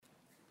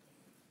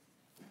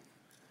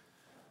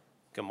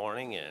Good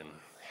morning and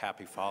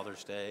happy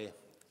Father's Day,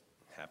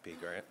 happy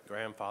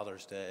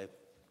Grandfather's Day.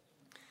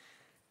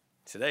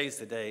 Today's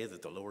the day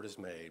that the Lord has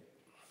made.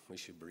 We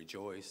should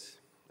rejoice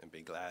and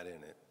be glad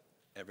in it.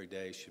 Every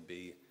day should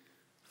be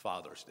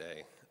Father's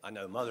Day. I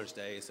know Mother's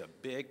Day is a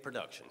big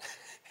production.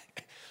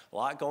 A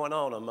lot going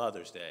on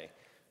Mother's Day.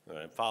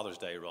 When Father's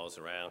Day rolls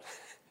around,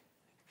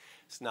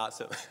 it's not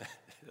so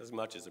as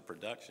much as a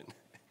production.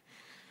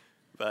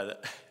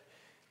 But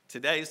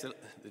today's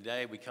the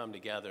day we come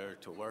together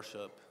to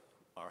worship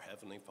our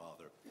Heavenly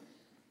Father.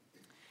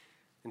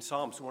 In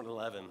Psalms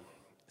 111, it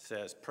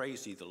says,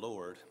 "Praise ye the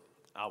Lord.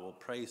 I will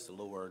praise the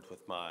Lord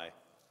with my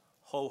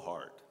whole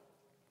heart,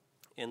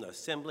 in the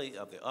assembly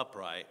of the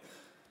upright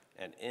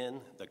and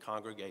in the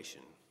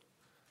congregation."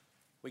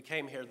 We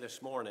came here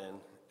this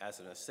morning as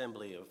an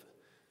assembly of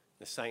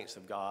the saints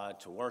of God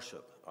to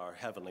worship our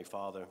Heavenly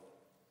Father.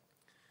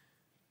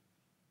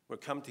 We're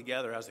come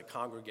together as a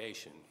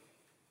congregation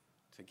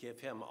to give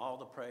him all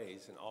the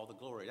praise and all the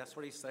glory. That's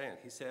what he's saying.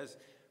 He says,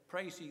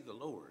 "Praise ye the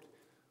Lord."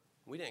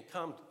 We didn't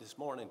come this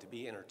morning to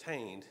be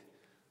entertained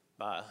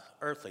by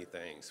earthly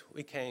things.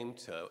 We came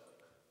to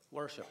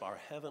worship our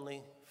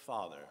Heavenly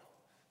Father.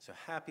 So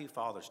happy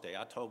Father's Day.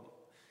 I told,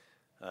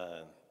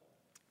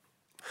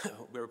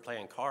 we were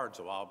playing cards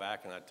a while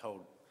back, and I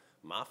told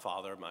my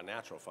father, my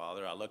natural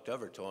father, I looked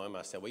over to him,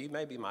 I said, "Well, you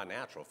may be my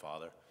natural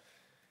father."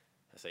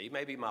 I said, "You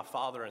may be my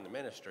father in the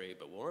ministry,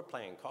 but when we're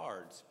playing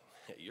cards,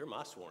 you're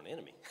my sworn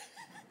enemy."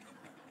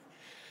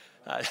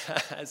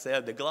 I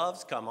said, "The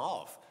gloves come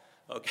off."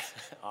 Okay,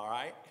 all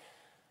right.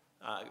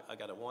 I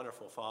got a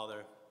wonderful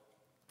father,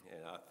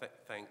 and I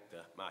thank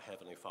my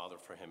Heavenly Father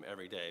for him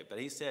every day. But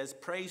he says,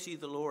 "Praise ye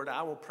the Lord.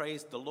 I will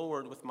praise the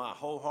Lord with my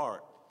whole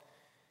heart,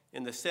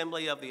 in the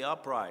assembly of the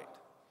upright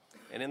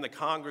and in the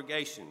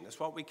congregation." That's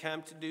what we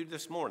came to do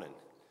this morning.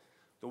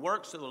 The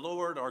works of the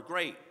Lord are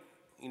great.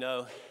 You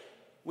know,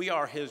 we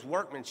are his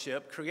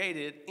workmanship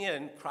created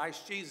in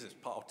Christ Jesus,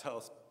 Paul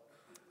tells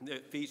the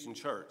Ephesian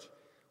church.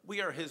 We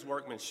are his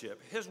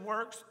workmanship. His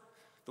works,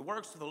 the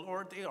works of the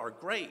Lord, they are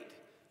great.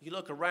 You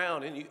look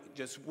around and you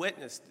just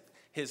witness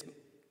his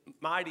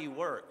mighty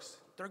works.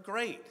 They're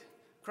great.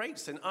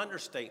 Great's an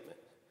understatement.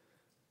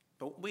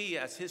 But we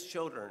as his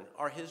children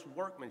are his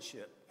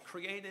workmanship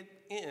created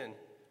in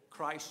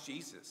Christ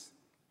Jesus.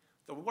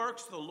 The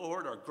works of the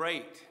Lord are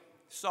great,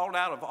 sought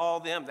out of all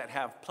them that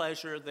have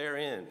pleasure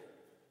therein.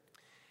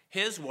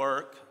 His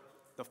work,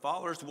 the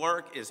Father's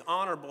work, is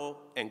honorable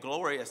and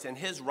glorious, and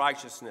his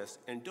righteousness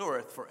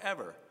endureth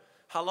forever.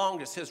 How long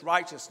does his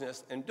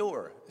righteousness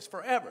endure? It's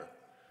forever.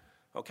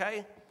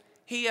 Okay?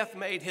 He hath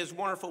made his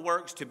wonderful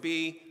works to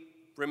be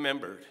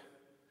remembered.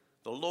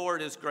 The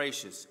Lord is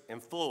gracious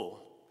and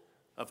full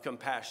of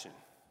compassion.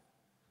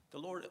 The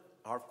Lord,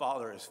 our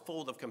Father, is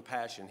full of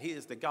compassion. He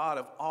is the God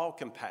of all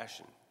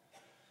compassion.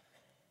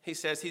 He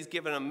says he's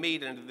given a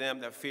meat unto them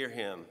that fear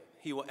him.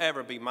 He will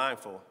ever be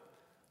mindful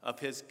of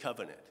his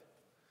covenant.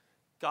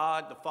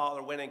 God the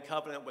Father went in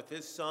covenant with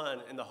his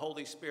Son and the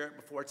Holy Spirit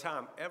before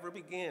time ever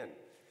began.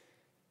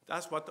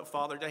 That's what the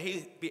Father did.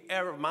 He'd be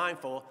ever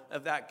mindful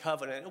of that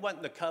covenant. It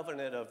wasn't the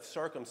covenant of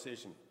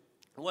circumcision.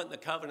 It wasn't the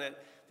covenant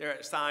there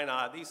at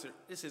Sinai.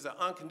 This is an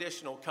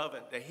unconditional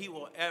covenant that he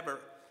will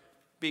ever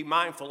be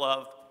mindful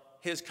of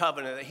his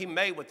covenant that he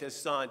made with his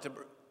Son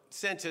to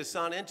send his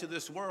Son into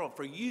this world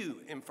for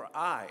you and for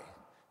I.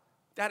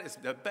 That is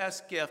the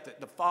best gift that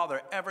the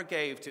Father ever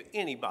gave to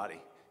anybody.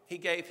 He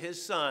gave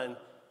his Son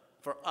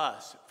for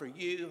us, for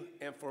you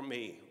and for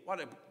me. What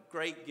a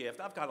great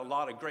gift. I've got a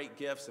lot of great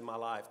gifts in my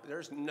life, but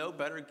there's no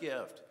better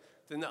gift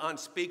than the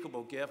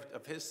unspeakable gift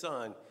of his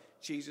Son,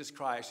 Jesus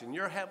Christ. And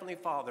your Heavenly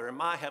Father and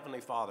my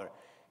Heavenly Father,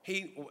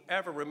 he will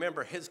ever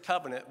remember his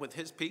covenant with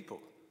his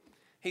people.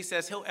 He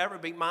says he'll ever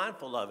be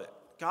mindful of it.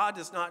 God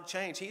does not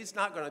change. He's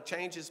not going to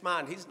change his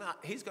mind.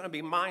 He's going to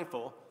be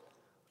mindful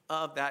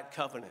of that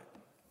covenant.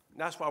 And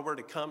that's why we're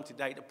to come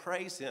today to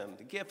praise him,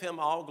 to give him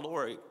all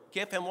glory,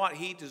 give him what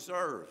he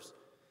deserves,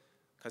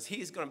 because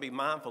he's going to be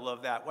mindful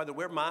of that, whether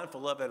we're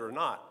mindful of it or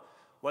not,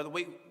 whether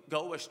we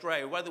go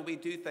astray, whether we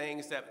do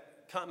things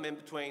that come in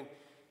between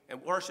and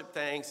worship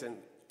things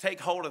and take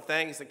hold of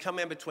things that come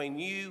in between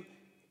you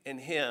and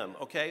him,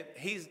 okay?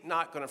 He's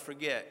not going to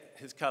forget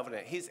his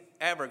covenant. He's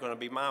ever going to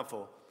be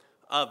mindful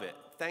of it.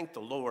 Thank the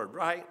Lord,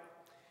 right?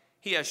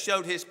 He has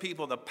showed his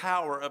people the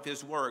power of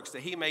his works,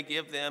 that he may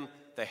give them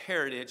the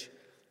heritage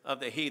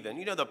of the heathen.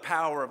 You know the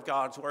power of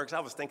God's works.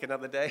 I was thinking the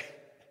other day,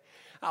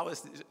 I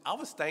was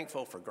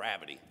thankful for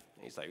gravity.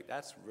 And he's like,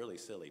 "That's really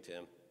silly,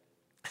 Tim."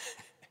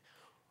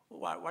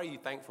 Why are you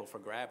thankful for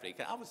gravity?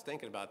 'Cause I was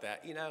thinking about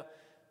that. You know,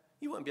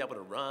 you wouldn't be able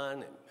to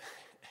run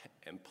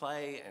and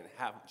play and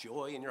have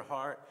joy in your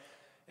heart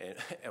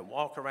and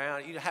walk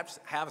around. You'd have to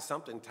have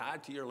something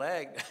tied to your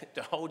leg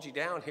to hold you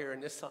down here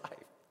in this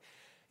life.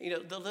 You know,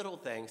 the little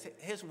things.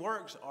 His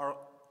works are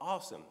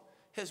awesome.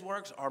 His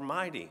works are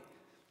mighty.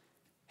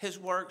 His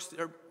works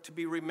are to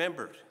be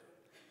remembered.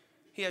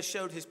 He has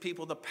showed his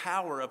people the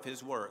power of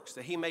his works,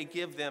 that he may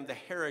give them the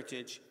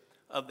heritage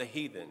of the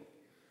heathen.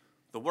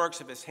 The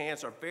works of his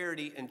hands are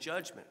verity and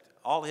judgment.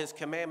 All his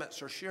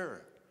commandments are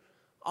sure.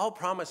 All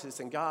promises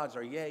in God's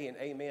are yea and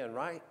amen,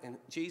 right? And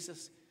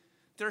Jesus,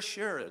 they're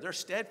sure, they're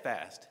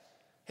steadfast.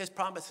 His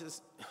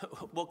promises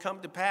will come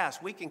to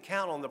pass. We can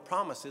count on the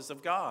promises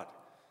of God.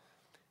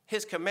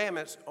 His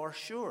commandments are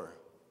sure.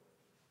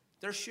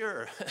 They're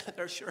sure.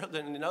 They're sure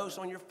than the nose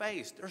on your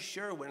face. They're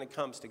sure when it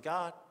comes to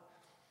God.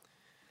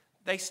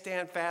 They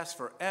stand fast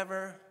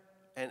forever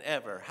and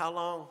ever. How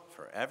long?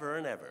 Forever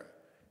and ever.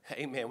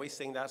 Amen. We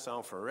sing that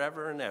song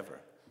forever and ever.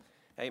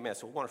 Amen.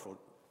 It's a wonderful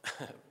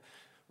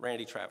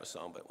Randy Travis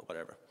song, but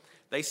whatever.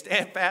 They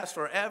stand fast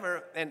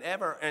forever and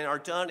ever and are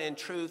done in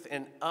truth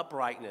and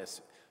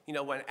uprightness. You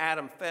know, when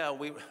Adam fell,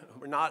 we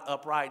were not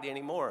upright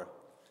anymore.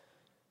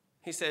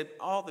 He said,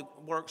 all the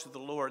works of the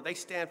Lord, they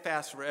stand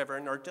fast forever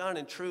and are done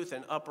in truth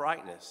and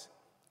uprightness.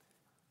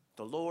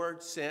 The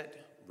Lord sent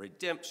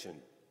redemption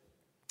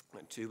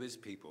unto his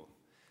people.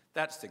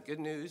 That's the good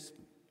news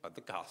of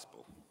the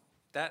gospel.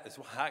 That is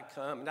why I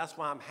come, and that's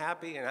why I'm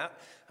happy, and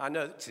I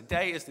know that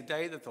today is the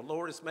day that the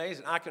Lord has made,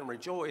 and I can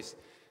rejoice.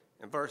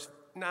 In verse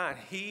 9,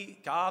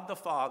 God the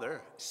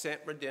Father,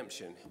 sent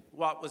redemption.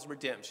 What was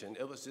redemption?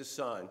 It was his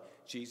Son,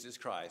 Jesus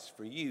Christ,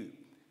 for you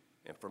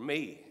and for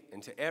me,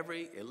 and to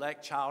every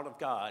elect child of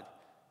God,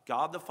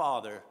 God the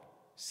Father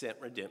sent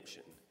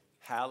redemption.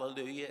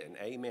 Hallelujah and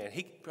amen.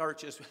 He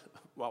purchased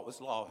what was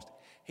lost.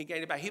 He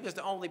gave it back. He was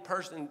the only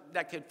person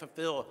that could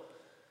fulfill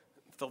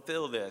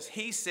this.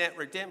 He sent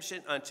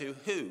redemption unto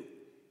who?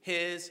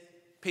 His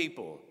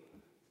people.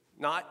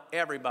 Not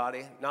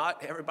everybody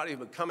who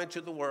would come into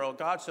the world.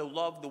 God so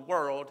loved the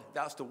world,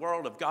 that's the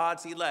world of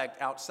God's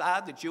elect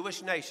outside the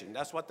Jewish nation.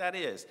 That's what that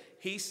is.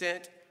 He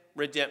sent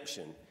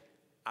redemption.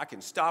 I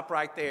can stop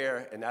right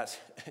there, and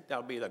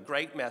that'll be the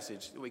great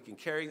message that we can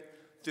carry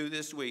through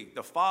this week.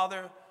 The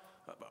Father,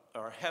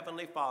 our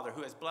Heavenly Father,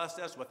 who has blessed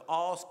us with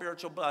all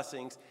spiritual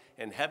blessings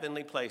in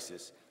heavenly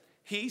places,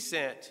 he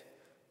sent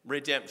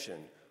redemption.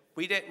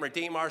 We didn't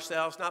redeem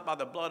ourselves, not by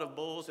the blood of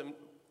bulls and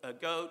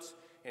goats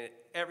and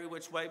every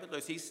which way but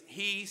loose.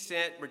 He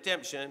sent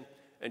redemption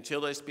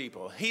until his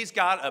people. He's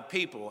got a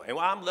people, and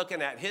I'm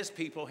looking at his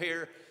people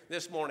here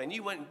this morning.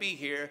 You wouldn't be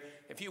here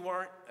if you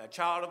weren't a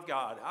child of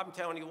God. I'm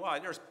telling you why.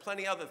 There's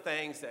plenty other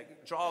things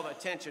that draw the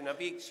attention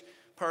of each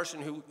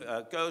person who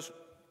goes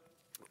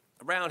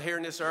around here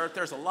in this earth.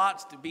 There's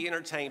lots to be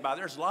entertained by.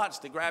 There's lots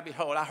to grab your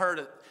hold. I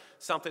heard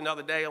something the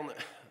other day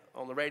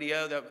on the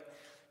radio that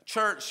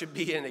church should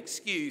be an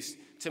excuse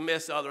to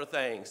miss other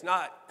things,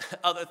 not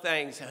other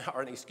things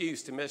are an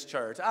excuse to miss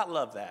church. I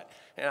love that.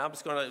 And I'm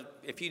just going to,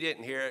 if you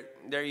didn't hear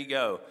it, there you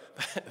go.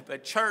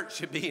 But church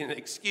should be an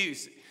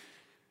excuse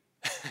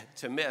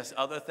to miss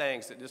other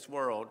things that this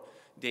world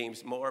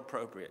deems more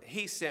appropriate.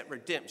 He sent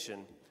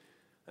redemption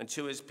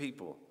unto his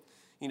people.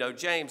 You know,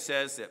 James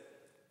says that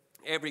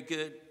every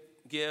good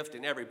gift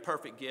and every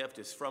perfect gift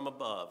is from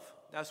above.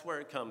 That's where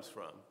it comes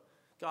from.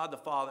 God the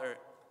Father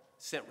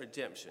sent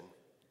redemption.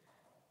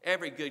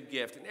 Every good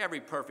gift and every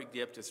perfect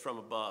gift is from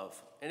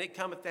above. And it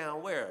cometh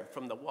down where?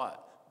 From the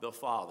what? The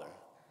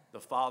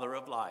Father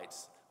of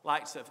lights,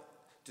 lights of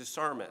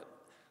discernment.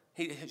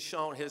 He has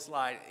shown his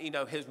light. You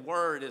know, his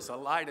word is a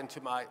light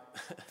unto my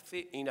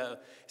feet. You know,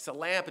 it's a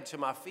lamp unto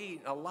my feet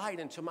and a light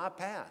unto my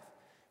path.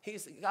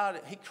 He's God.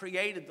 He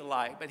created the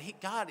light, but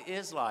God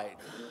is light.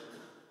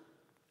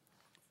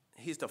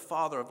 He's the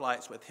Father of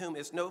lights, with whom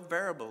is no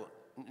variable,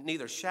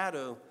 neither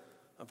shadow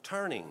of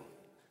turning.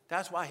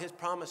 That's why his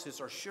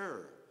promises are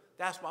sure.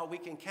 That's why we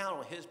can count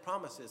on his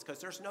promises, because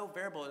there's no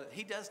variable.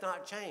 He does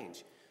not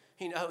change.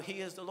 You know, he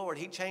is the Lord.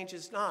 He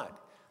changes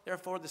not.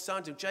 Therefore, the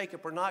sons of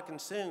Jacob were not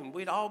consumed.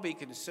 We'd all be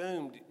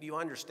consumed. You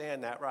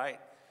understand that,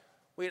 right?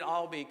 We'd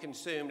all be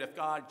consumed if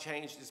God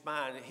changed his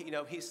mind. You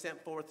know, he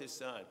sent forth his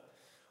Son.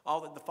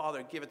 All that the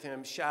Father giveth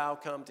him shall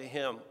come to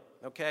him.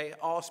 Okay?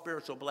 All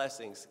spiritual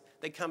blessings.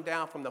 They come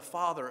down from the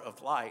Father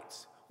of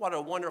lights. What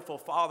a wonderful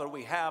Father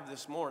we have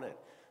this morning.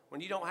 When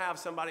you don't have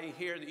somebody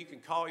here that you can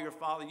call your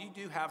Father, you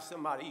do have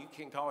somebody you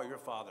can call your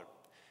Father.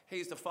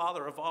 He's the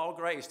Father of all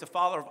grace, the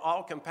Father of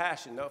all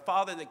compassion, the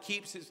Father that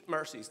keeps his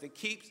mercies, that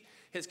keeps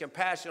his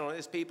compassion on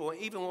his people,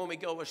 even when we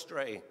go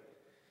astray.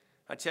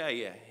 I tell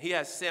you, he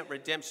has sent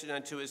redemption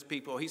unto his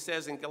people. He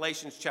says in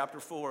Galatians chapter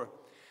 4,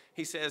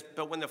 he says,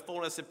 but when the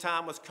fullness of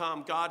time was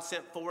come, God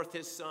sent forth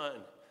his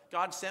Son.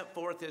 God sent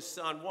forth his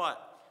Son,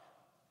 what?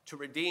 To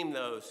redeem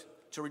those,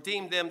 to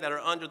redeem them that are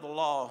under the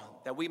law,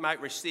 that we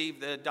might receive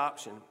the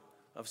adoption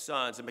of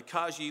sons. And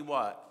because ye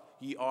what?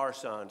 Ye are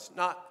sons.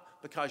 Not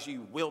because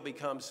you will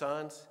become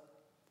sons.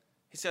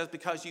 He says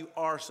because you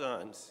are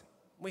sons.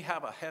 We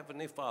have a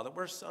heavenly Father.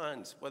 We're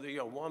sons. Whether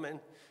you're a woman,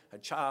 a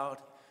child,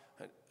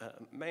 a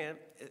man,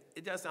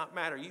 it does not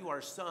matter. You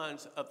are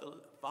sons of the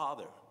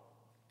Father.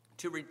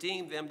 To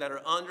redeem them that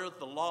are under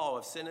the law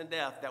of sin and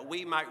death, that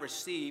we might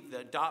receive the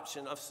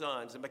adoption of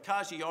sons. And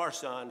because ye are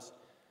sons,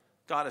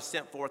 God has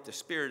sent forth the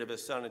Spirit of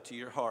his Son into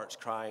your hearts,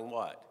 crying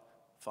what?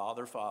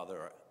 Father,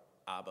 Father,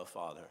 Abba,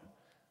 Father.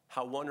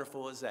 How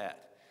wonderful is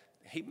that?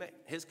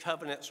 His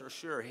covenants are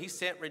sure. He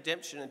sent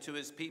redemption into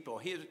his people.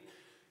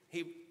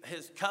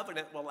 His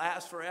covenant will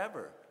last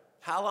forever.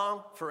 How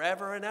long?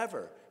 Forever and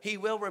ever. He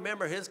will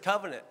remember his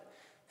covenant.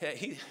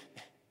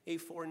 He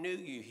foreknew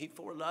you. He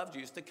foreloved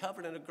you. It's the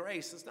covenant of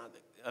grace. It's not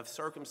of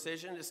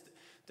circumcision. It's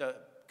the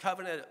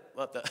covenant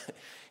of the,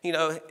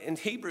 in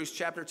Hebrews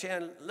chapter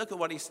 10, look at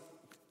what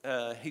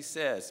he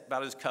says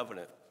about his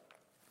covenant.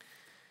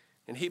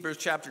 In Hebrews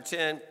chapter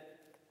 10,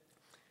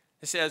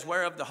 it says,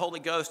 whereof the Holy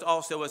Ghost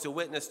also was a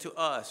witness to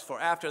us. For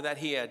after that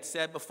he had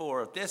said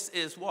before, this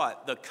is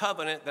what? The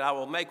covenant that I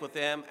will make with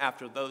them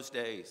after those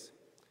days.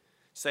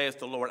 Saith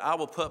the Lord, I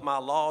will put my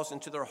laws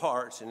into their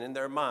hearts, and in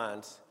their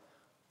minds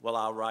will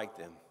I write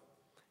them.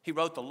 He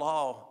wrote the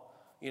law,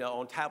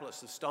 on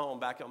tablets of stone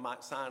back on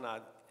Mount Sinai.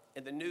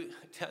 In the New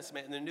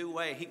Testament, in the new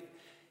way,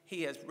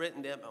 he has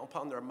written them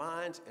upon their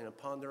minds and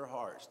upon their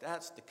hearts.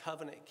 That's the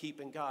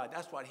covenant-keeping God.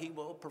 That's what he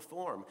will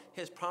perform.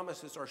 His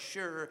promises are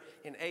sure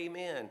and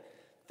amen.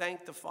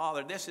 Thank the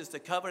Father. This is the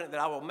covenant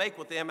that I will make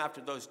with them after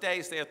those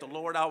days, saith the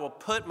Lord. I will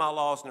put my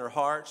laws in their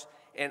hearts,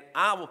 and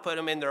I will put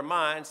them in their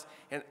minds,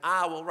 and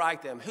I will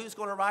write them. Who's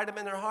going to write them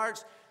in their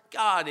hearts?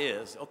 God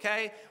is,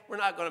 okay? We're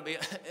not going to be,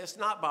 it's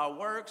not by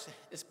works,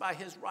 it's by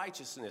his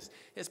righteousness.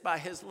 It's by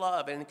his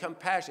love and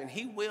compassion.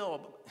 He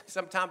will,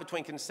 sometime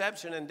between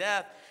conception and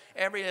death,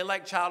 every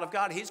elect child of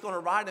God, he's going to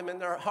write them in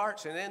their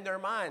hearts and in their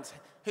minds.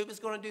 Who is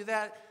going to do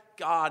that?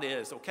 God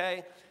is,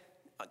 okay?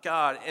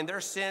 God, and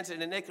their sins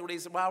and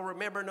iniquities, well,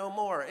 remember no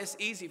more. It's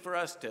easy for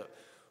us to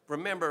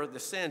remember the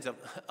sins of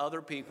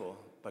other people,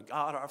 but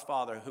God our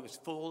Father, who is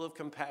full of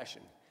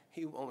compassion,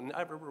 he will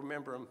never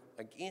remember them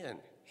again.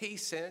 He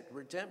sent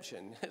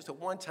redemption. It's a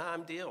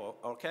one-time deal,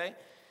 okay?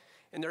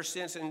 And their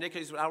sins and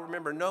iniquities, I'll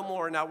remember no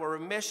more. Now, where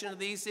remission of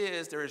these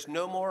is, there is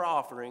no more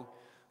offering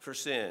for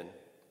sin.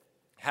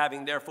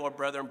 Having, therefore,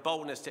 brethren,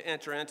 boldness to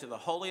enter into the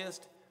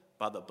holiest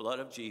by the blood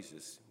of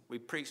Jesus. We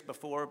preached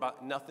before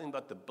about nothing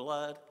but the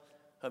blood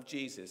of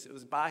Jesus. It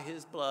was by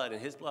his blood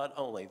and his blood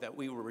only that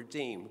we were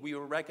redeemed. We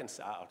were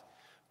reconciled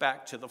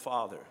back to the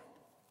Father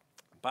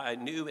by a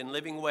new and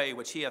living way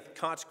which he hath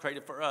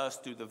consecrated for us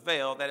through the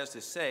veil, that is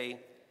to say,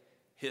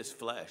 his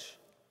flesh.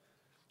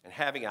 And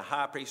having a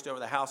high priest over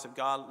the house of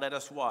God, let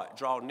us what?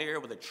 Draw near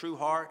with a true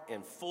heart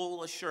and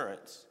full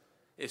assurance.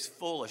 It's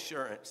full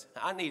assurance.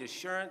 I need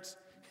assurance.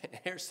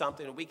 Here's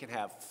something that we can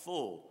have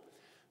full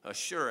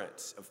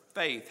assurance of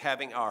faith,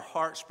 having our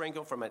hearts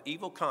sprinkled from an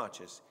evil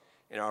conscience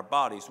and our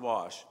bodies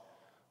washed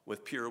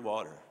with pure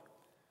water.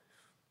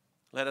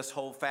 Let us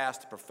hold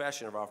fast the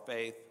profession of our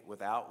faith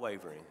without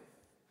wavering.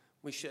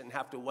 We shouldn't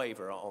have to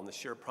waver on the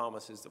sure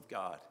promises of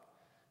God.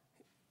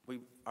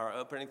 Our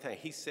opening thing,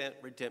 he sent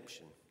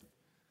redemption.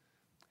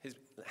 He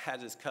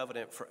had his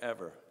covenant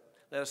forever.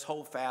 Let us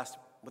hold fast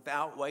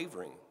without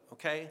wavering,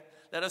 okay?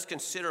 Let us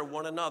consider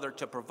one another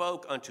to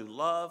provoke unto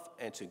love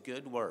and to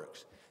good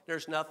works.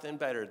 There's nothing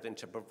better than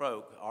to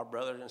provoke our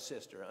brother and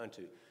sister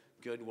unto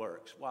good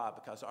works. Why?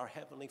 Because our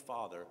Heavenly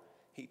Father,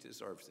 he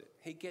deserves it.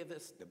 He gave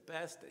us the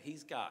best that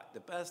he's got, the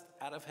best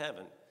out of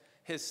heaven,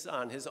 his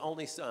Son, his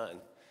only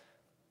Son.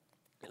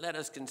 Let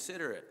us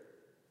consider it.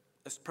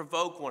 Let's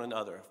provoke one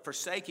another,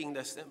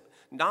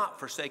 not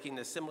forsaking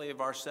the assembly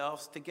of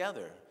ourselves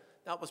together.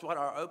 That was what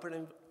our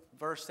opening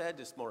verse said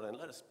this morning.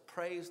 Let us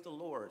praise the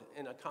Lord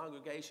in a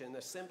congregation, the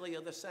assembly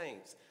of the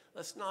saints.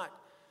 Let's not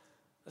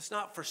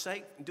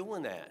forsake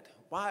doing that.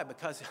 Why?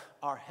 Because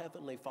our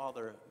Heavenly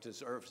Father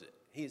deserves it.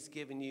 He's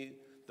given you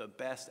the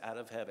best out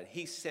of heaven.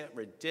 He sent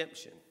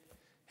redemption.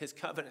 His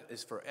covenant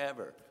is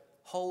forever.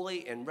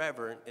 Holy and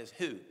reverent is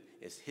who?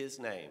 Is his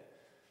name.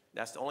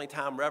 That's the only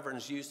time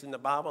reverence is used in the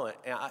Bible,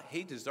 and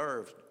he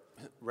deserves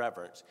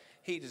reverence.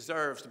 He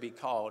deserves to be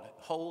called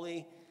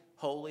holy,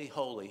 holy,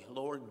 holy,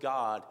 Lord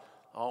God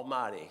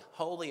Almighty.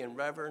 Holy and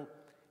reverent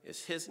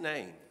is his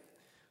name.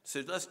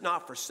 So let's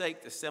not forsake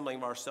the assembling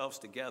of ourselves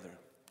together,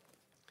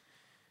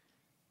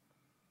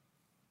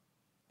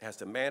 as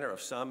the manner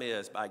of some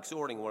is, by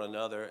exhorting one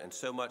another, and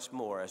so much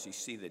more as you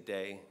see the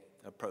day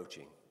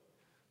approaching.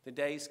 The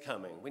day's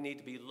coming. We need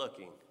to be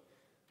looking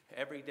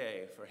every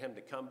day for him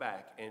to come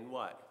back and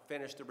what?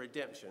 Finish the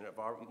redemption of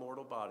our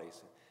mortal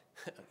bodies.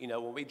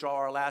 When we draw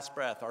our last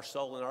breath, our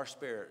soul and our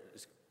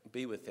spirit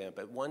be with him.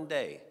 But one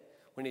day,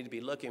 we need to be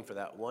looking for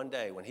that one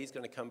day when he's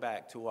going to come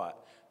back to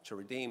what? To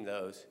redeem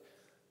those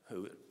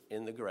who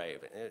in the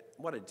grave. And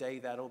what a day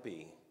that'll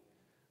be.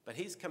 But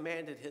he's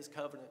commanded his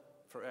covenant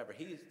forever.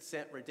 He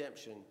sent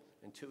redemption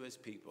into his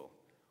people.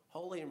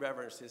 Holy and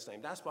reverence his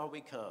name. That's why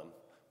we come.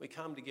 We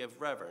come to give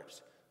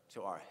reverence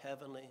to our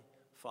heavenly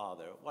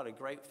Father. What a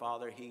great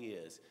Father he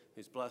is,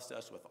 who's blessed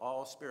us with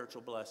all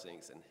spiritual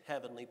blessings in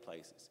heavenly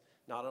places,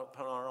 not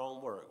upon our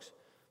own works,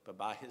 but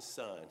by his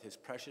Son, his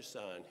precious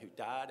Son, who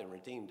died and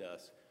redeemed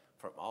us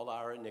from all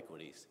our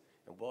iniquities.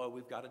 And boy,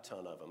 we've got a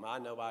ton of them. I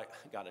know I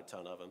got a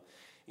ton of them.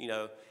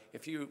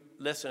 If you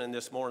listening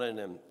this morning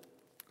and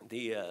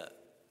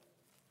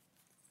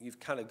you've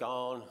kind of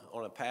gone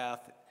on a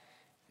path,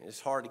 and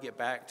it's hard to get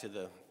back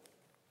to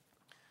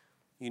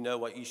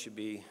what you should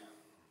be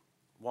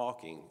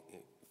walking,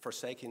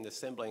 forsaking the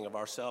assembling of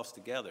ourselves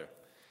together.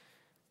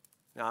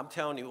 Now, I'm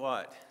telling you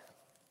what,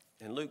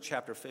 in Luke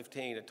chapter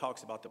 15, it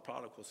talks about the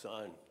prodigal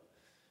son.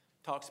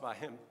 It talks about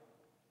him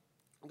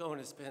going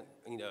to spend,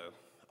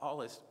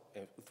 all his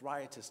with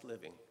riotous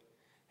living.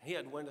 He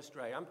had went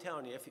astray. I'm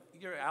telling you, if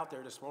you're out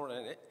there this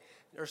morning,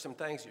 there's some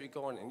things that you're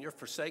going, and you're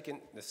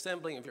forsaking the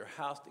assembling of your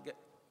house to get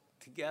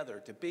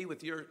together, to be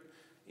with your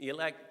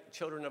elect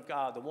children of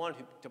God, the one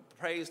who to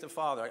praise the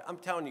Father. I'm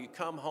telling you,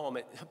 come home.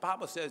 The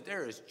Bible says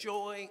there is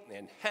joy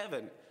in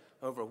heaven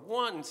over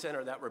one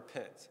sinner that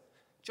repents.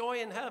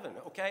 Joy in heaven,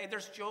 okay?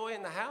 There's joy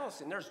in the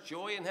house, and there's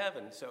joy in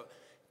heaven. So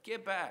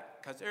get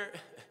back, because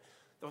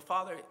the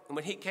Father,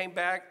 when he came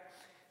back,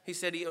 he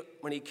said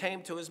when he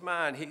came to his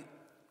mind,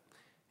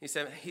 he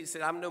said,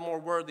 I'm no more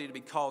worthy to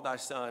be called thy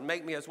son.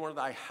 Make me as one of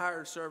thy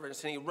hired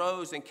servants. And he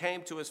rose and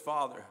came to his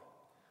father.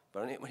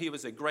 But when he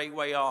was a great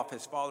way off,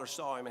 his father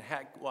saw him and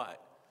had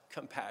what?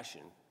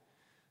 Compassion.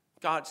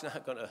 God's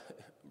not going to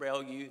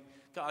rail you.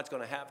 God's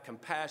going to have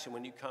compassion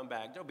when you come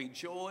back. There'll be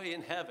joy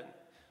in heaven,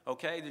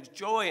 okay? There's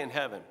joy in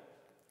heaven.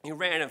 He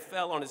ran and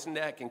fell on his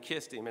neck and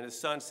kissed him. And his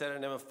son said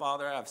unto him,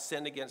 Father, I have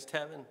sinned against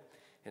heaven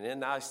and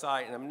in thy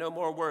sight, and I'm no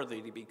more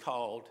worthy to be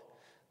called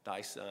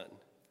thy son.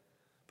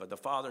 But the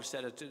father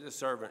said unto the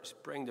servants,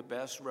 bring the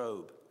best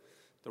robe,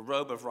 the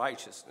robe of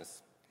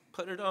righteousness.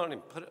 Put it on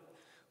him.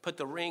 Put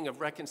the ring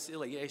of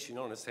reconciliation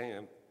on his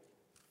hand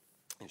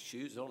and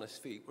shoes on his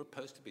feet. We're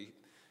supposed to be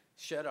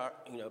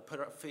put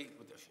our feet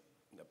with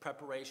the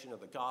preparation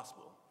of the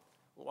gospel.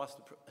 What's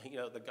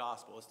the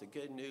gospel? It's the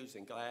good news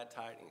and glad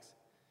tidings.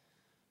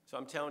 So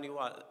I'm telling you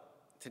what,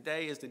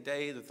 today is the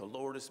day that the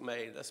Lord has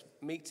made. Let's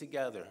meet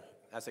together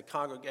as a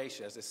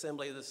congregation, as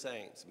assembly of the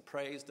saints, and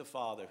praise the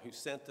Father who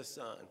sent the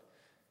Son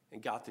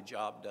and got the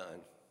job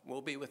done.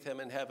 We'll be with him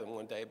in heaven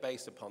one day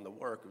based upon the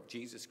work of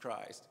Jesus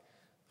Christ.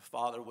 The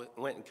Father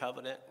went in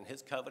covenant, and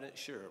his covenant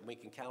sure. We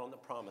can count on the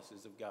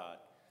promises of God.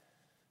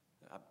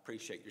 I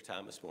appreciate your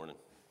time this morning.